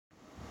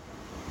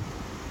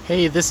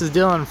Hey, this is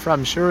Dylan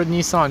from Sherwood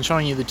Nissan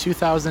showing you the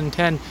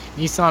 2010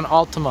 Nissan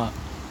Altima.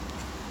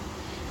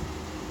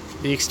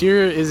 The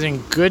exterior is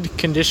in good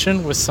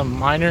condition with some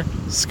minor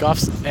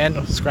scuffs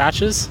and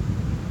scratches,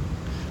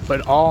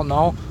 but all in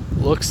all,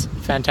 looks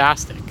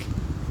fantastic.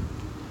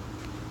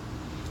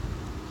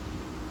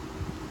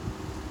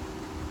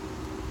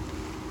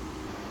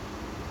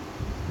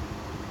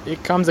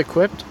 It comes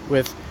equipped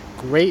with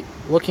great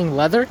looking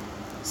leather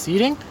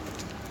seating.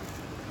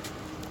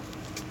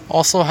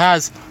 Also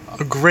has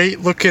a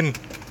great looking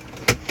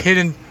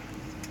hidden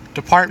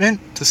department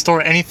to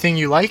store anything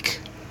you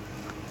like.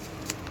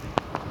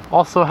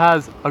 Also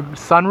has a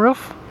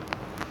sunroof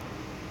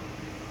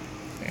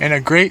and a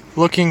great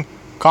looking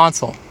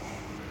console.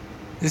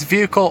 This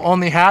vehicle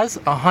only has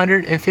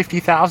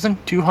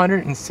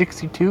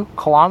 150,262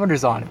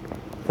 kilometers on it.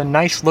 It's a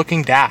nice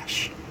looking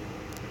dash.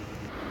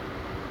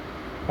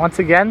 Once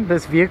again,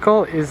 this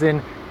vehicle is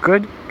in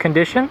good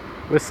condition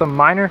with some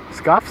minor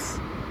scuffs,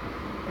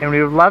 and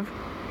we would love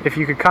if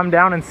you could come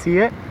down and see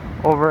it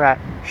over at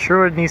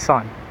Sherwood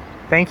Nissan.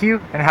 Thank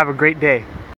you and have a great day.